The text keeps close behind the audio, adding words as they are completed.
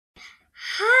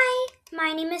Hi,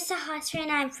 my name is Sahasra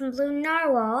and I'm from Blue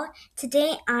Narwhal.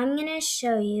 Today I'm going to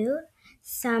show you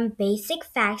some basic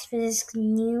facts for this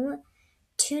new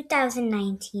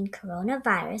 2019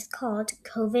 coronavirus called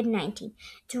COVID-19.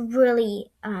 It's really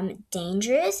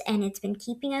dangerous and it's been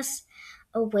keeping us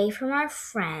away from our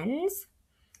friends,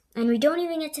 and we don't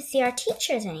even get to see our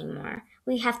teachers anymore.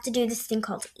 We have to do this thing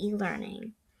called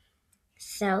e-learning.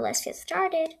 So let's get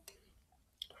started.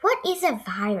 What is a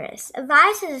virus? A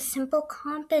virus is a simple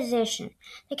composition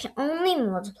that can only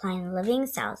multiply in living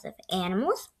cells of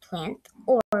animals, plants,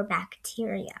 or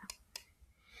bacteria.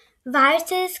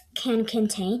 Viruses can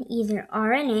contain either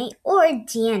RNA or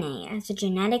DNA as a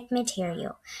genetic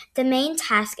material. The main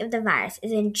task of the virus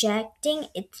is injecting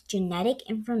its genetic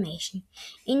information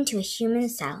into a human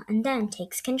cell and then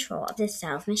takes control of the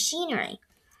cell's machinery.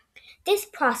 This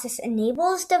process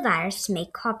enables the virus to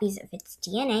make copies of its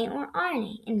DNA or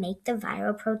RNA and make the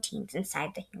viral proteins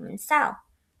inside the human cell.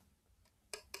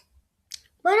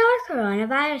 What are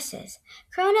coronaviruses?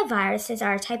 Coronaviruses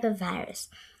are a type of virus.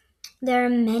 There are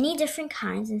many different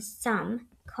kinds and some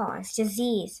cause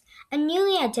disease. A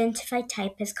newly identified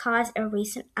type has caused a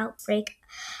recent outbreak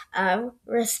of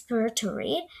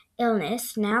respiratory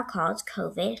illness now called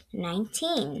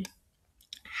COVID-19.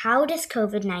 How does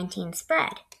COVID-19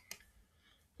 spread?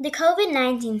 The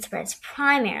COVID-19 spreads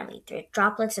primarily through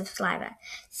droplets of saliva.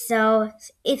 So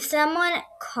if someone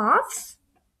coughs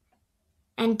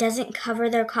and doesn't cover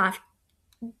their cough,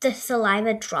 the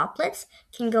saliva droplets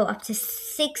can go up to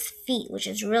 6 feet, which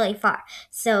is really far.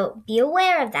 So be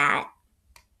aware of that.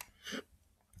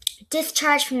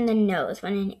 Discharge from the nose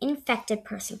when an infected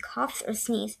person coughs or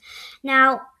sneezes.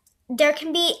 Now, there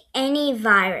can be any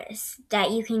virus that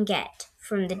you can get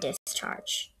from the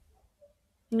discharge,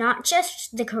 not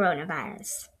just the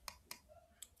coronavirus.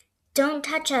 Don't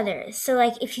touch others. So,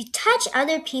 if you touch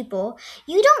other people,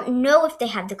 you don't know if they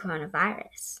have the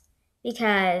coronavirus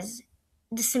because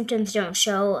the symptoms don't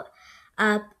show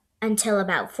up until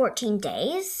about 14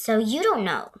 days. So, you don't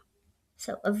know.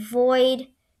 So, avoid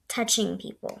touching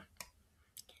people.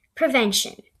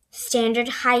 Prevention, standard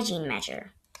hygiene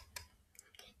measure.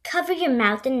 Cover your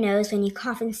mouth and nose when you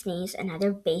cough and sneeze.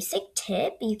 Another basic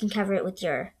tip, you can cover it with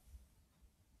your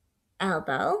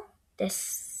elbow,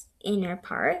 this inner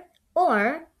part,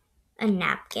 or a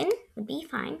napkin would be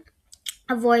fine.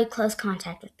 Avoid close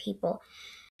contact with people.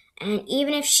 And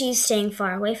even if she's staying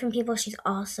far away from people, she's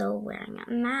also wearing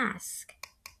a mask.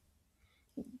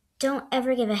 Don't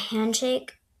ever give a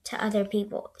handshake to other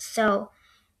people. So,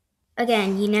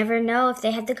 again, you never know if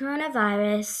they have the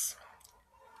coronavirus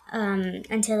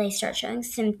until they start showing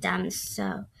symptoms.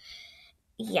 So,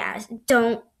 yeah,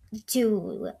 don't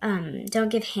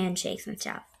give handshakes and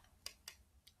stuff.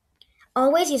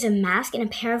 Always use a mask and a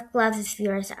pair of gloves if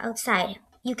you are outside.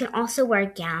 You can also wear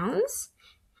gowns,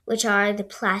 which are the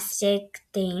plastic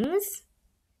things,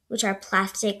 which are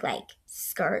plastic like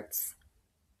skirts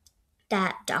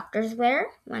that doctors wear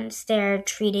once they're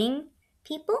treating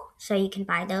people. So you can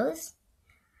buy those.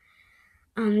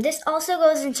 This also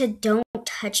goes into don't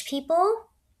touch people.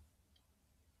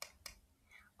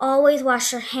 Always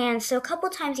wash your hands. So a couple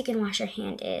times you can wash your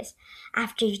hand is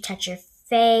after you touch your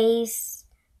face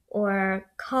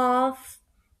or cough,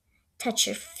 touch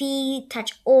your feet,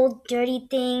 touch old dirty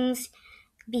things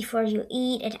before you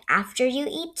eat and after you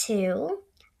eat too.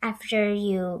 After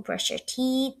you brush your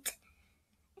teeth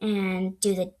and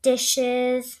do the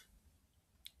dishes.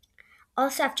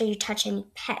 Also after you touch any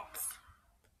pets.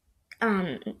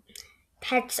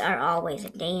 Pets are always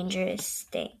a dangerous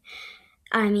thing.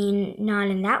 I mean, not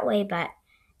in that way, but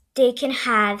they can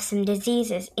have some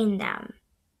diseases in them.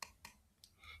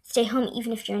 Stay home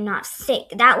even if you're not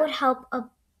sick. That would help a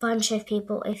bunch of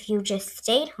people if you just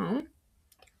stayed home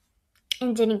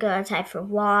and didn't go outside for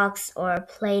walks or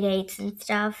play dates and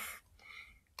stuff.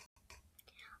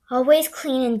 Always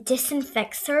clean and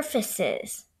disinfect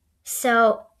surfaces.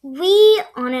 So we,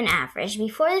 on an average,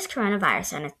 before this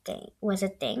coronavirus was a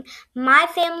thing, my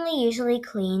family usually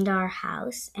cleaned our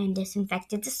house and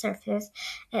disinfected the surface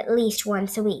at least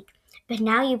once a week. But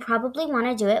now you probably want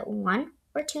to do it 1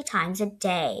 or 2 times a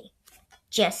day,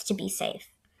 just to be safe.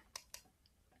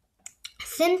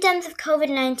 Symptoms of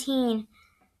COVID-19: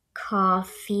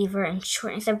 cough, fever, and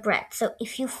shortness of breath. So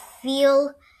if you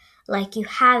feel like you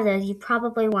have those, you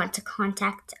probably want to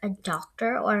contact a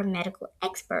doctor or a medical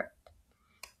expert.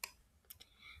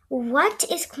 What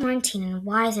is quarantine and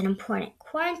why is it important?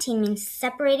 Quarantine means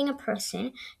separating a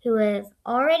person who have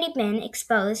already been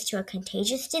exposed to a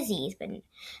contagious disease but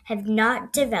have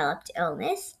not developed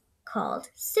illness called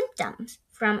symptoms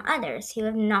from others who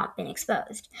have not been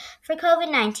exposed. For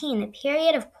COVID-19, the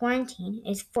period of quarantine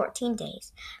is 14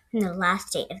 days from the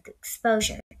last date of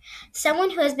exposure. Someone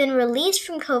who has been released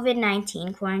from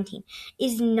COVID-19 quarantine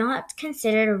is not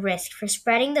considered a risk for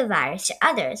spreading the virus to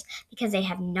others because they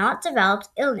have not developed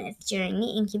illness during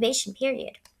the incubation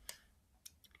period.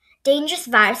 Dangerous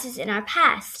viruses in our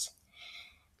past.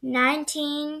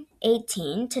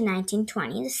 1918 to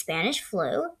 1920, the Spanish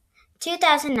flu.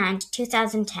 2009 to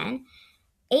 2010,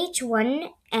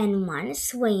 H1N1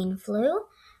 swine flu.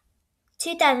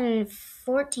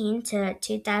 2014 to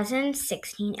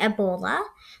 2016, Ebola.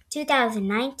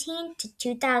 2019 to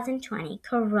 2020,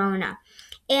 Corona.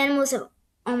 Animals have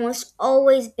almost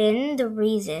always been the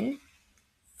reason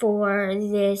for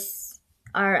this,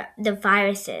 are the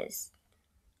viruses.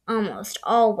 Almost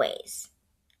always.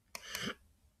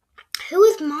 Who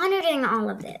is monitoring all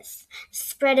of this? The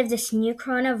spread of this new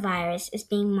coronavirus is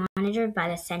being monitored by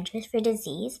the Centers for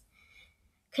Disease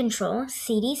Control,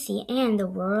 CDC, and the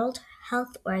World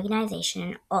Health Organization,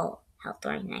 and all health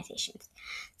organizations.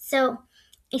 So,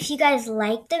 if you guys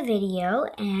liked the video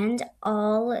and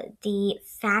all the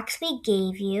facts we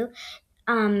gave you,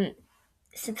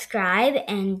 subscribe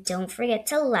and don't forget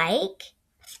to like.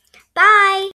 Bye!